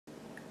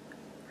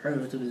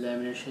أعوذ بالله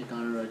من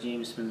الشيطان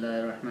الرجيم بسم الله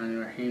الرحمن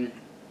الرحيم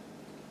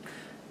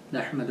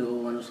نحمده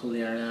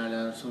ونصلي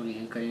على رسوله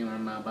الكريم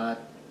أما بعد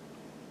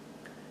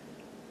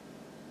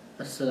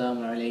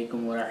Assalamu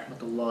alaikum wa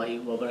rahmatullahi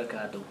wa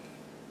barakatuh.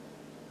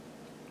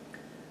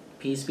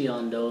 Peace be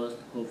on those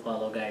who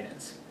follow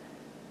guidance.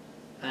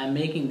 I am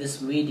making this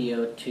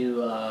video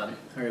to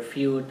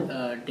refute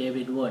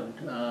David Wood,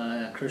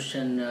 a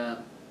Christian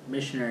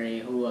missionary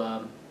who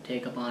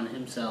take upon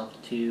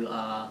himself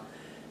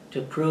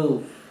to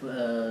prove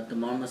the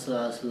Muhammad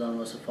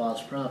was a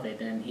false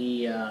prophet, and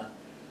he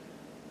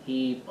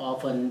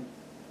often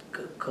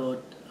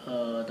quote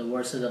the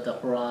verses of the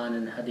Quran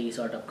and Hadith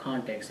out of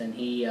context, and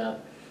he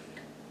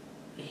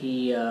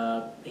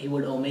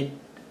would omit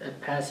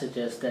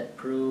passages that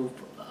prove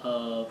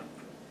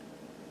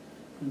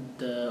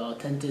the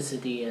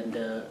authenticity and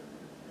the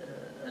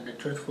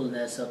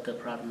truthfulness of the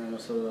Prophet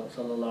Muhammad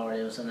sallallahu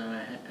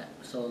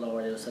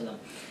alaihi wasallam.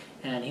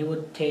 And he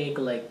would take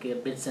like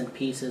bits and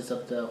pieces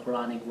of the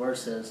Quranic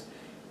verses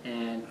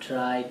and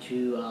try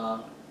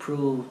to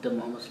prove the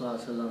Muhammad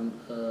sallallahu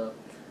alaihi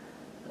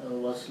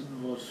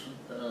wasallam was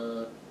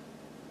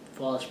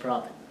false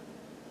prophet.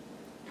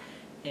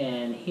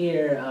 And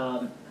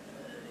here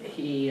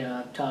he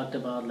talked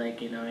about,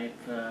 like,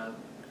 if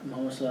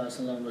Muhammad sallallahu alaihi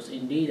wasallam was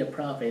indeed a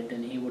prophet,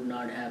 then he would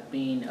not have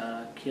been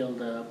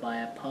killed by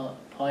a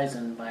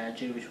poison by a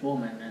Jewish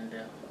woman in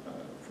the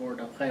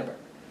fort of Khaybar.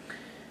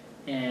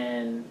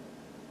 And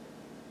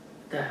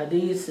the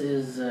hadith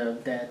is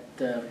that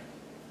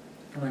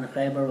when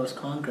Khaybar was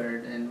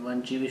conquered, and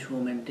one Jewish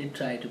woman did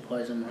try to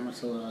poison Muhammad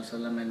sallallahu alaihi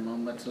wasallam, and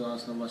Muhammad sallallahu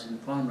alaihi wasallam was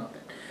informed of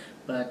it,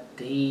 but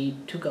he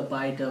took a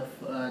bite of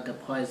the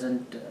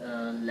poisoned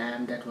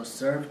lamb that was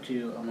served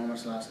to Muhammad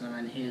sallallahu alaihi wasallam,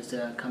 and his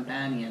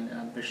companion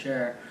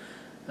Bashir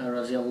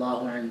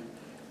radiallahu anhu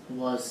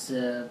was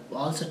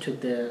also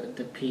took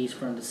the piece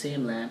from the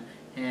same lamb,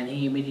 and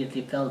he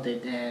immediately felt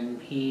it,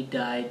 and he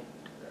died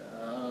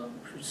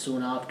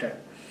soon after.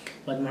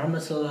 But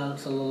Muhammad sallallahu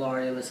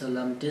alaihi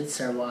wasallam did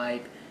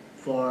survive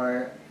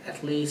for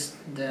at least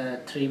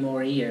the 3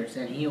 more years,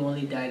 and he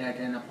only died at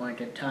an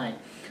appointed time.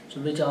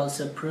 So which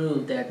also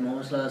proved that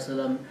Muhammad sallallahu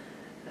alaihi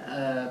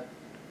wasallam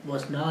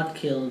was not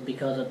killed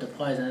because of the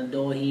poison,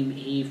 though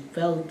he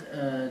felt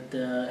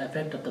the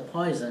effect of the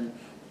poison,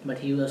 but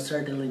he was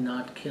certainly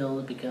not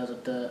killed because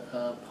of the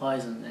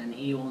poison, and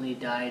he only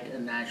died a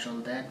natural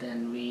death.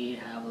 And we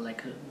have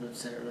like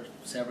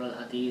several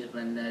hadiths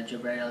when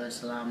Jibreel alayhi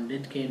salam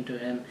did came to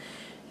him,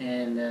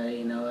 and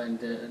and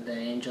the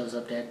angels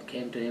of death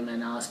came to him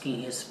and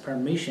asking his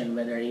permission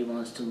whether he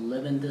wants to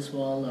live in this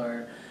world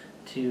or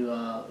to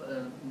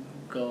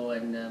go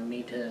and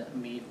meet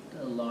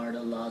Lord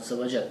Allah Azza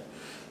wa Jal.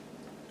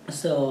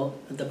 So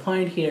the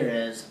point here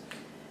is,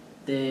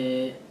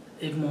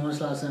 if Muhammad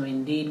sallallahu alaihi wasallam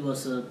indeed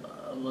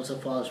was a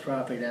false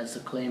prophet as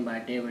claimed by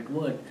David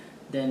Wood,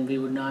 then we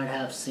would not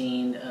have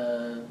seen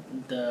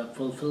the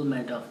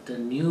fulfillment of the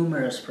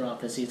numerous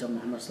prophecies of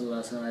Muhammad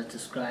sallallahu alaihi wasallam as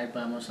described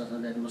by Muhammad sallallahu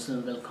alaihi wasallam, that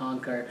Muslims will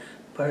conquer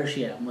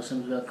Persia,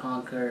 Muslims will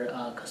conquer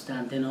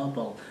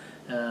Constantinople,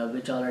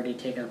 which already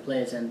taken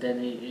place, and then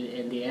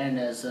in the end,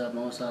 as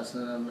Muhammad sallallahu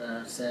alaihi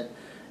wasallam said,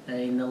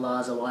 Inna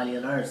Allah zawali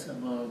al-arz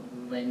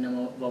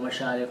wa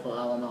mashariquha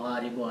wa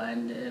magharibuha,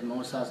 and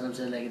Muhammad sallallahu alaihi wasallam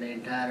said, like, the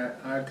entire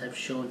earth have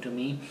shown to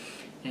me,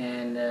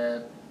 and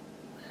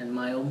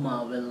my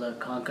ummah will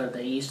conquer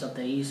the east of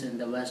the east and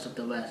the west of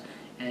the west.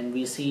 And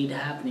we see it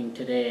happening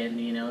today, and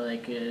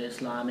like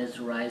Islam is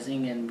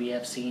rising, and we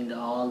have seen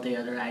all the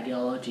other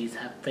ideologies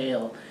have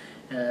failed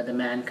the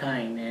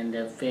mankind, and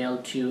have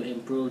failed to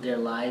improve their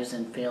lives,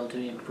 and failed to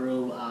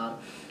improve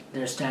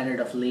their standard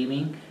of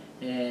living,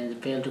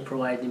 and fail to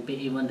provide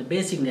even the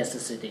basic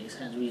necessities,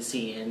 as we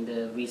see,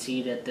 and we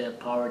see that the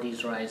poverty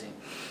is rising.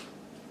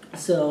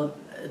 So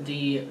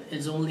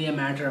it's only a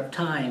matter of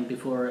time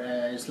before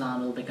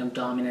Islam will become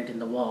dominant in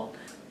the world.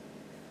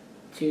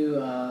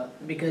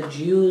 Because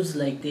Jews,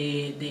 like,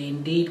 they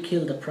indeed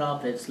killed the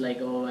prophets,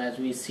 like, as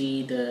we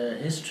see the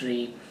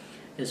history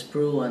is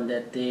proven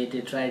that they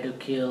try to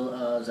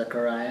kill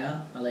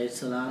Zechariah alayhi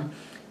salam,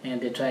 and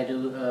they try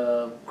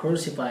to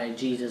crucify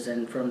Jesus,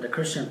 and from the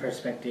Christian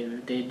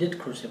perspective they did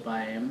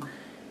crucify him.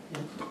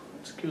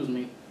 Excuse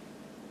me.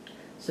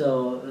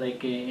 So,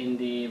 like in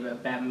the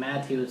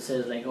Matthew, it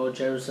says, like, "O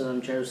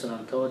Jerusalem,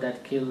 Jerusalem, thou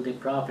that kill the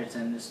prophets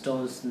and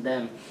stones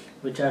them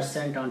which are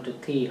sent unto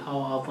thee, how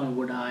often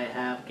would I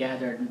have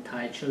gathered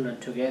thy children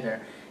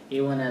together,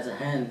 even as a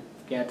hen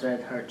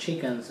gathereth her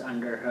chickens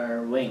under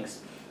her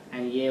wings,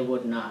 and ye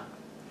would not."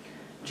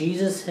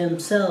 Jesus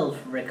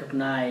himself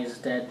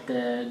recognized that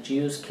the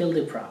Jews killed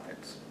the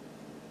prophets.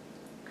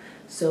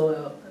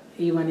 So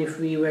even if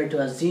we were to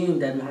assume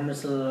that Muhammad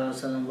sallallahu alaihi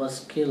wasallam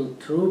was killed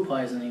through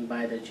poisoning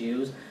by the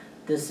Jews,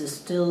 this is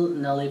still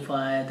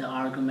nullify the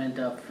argument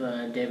of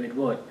David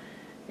Wood,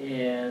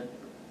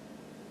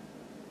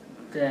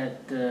 that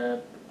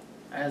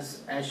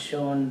as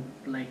shown,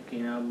 like,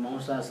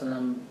 Muhammad sallallahu alaihi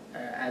wasallam,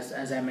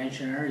 as I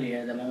mentioned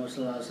earlier, the Muhammad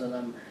sallallahu alaihi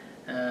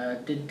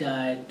wasallam did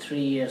die 3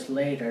 years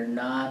later,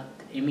 not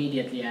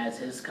immediately as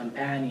his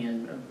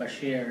companion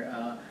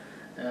Bashir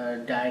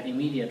died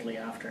immediately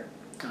after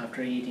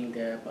eating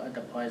the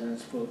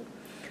poisonous food.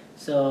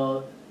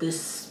 So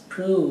this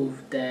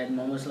proved that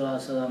Muhammad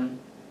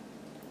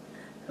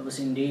was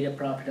indeed a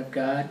prophet of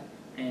God,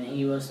 and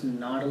he was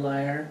not a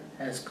liar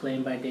as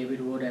claimed by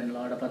David Wood and a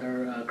lot of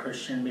other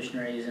Christian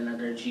missionaries and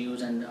other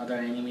Jews and other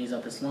enemies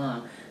of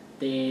Islam.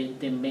 They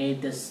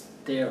made this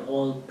their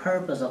whole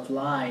purpose of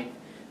life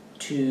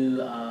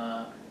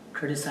to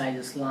criticize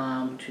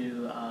Islam,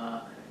 to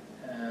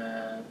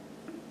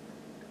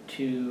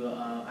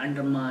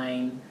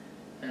undermine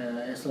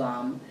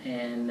Islam,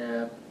 and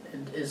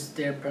it is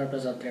their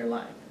purpose of their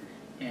life.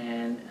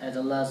 And as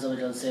Allah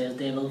says,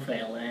 they will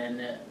fail.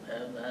 And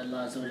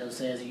Allah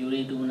says,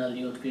 يُرِيدُونَ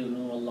لِيُطْفِئُوا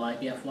نُورَ اللَّهِ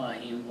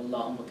بِأَفْوَاهِهِمْ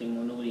وَاللَّهُ مُتِمُّ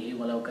نُورِهِ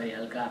وَلَوْ كَرِهَ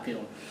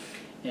الْكَافِرُونَ.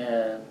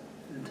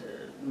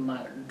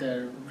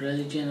 The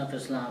religion of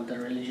Islam, the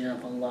religion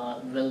of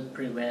Allah, will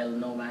prevail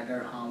no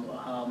matter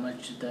how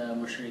much the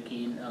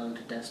mushrikeen are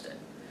detested.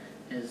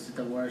 Is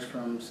the words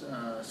from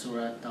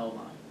Surah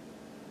Tawbah.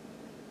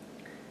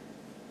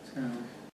 So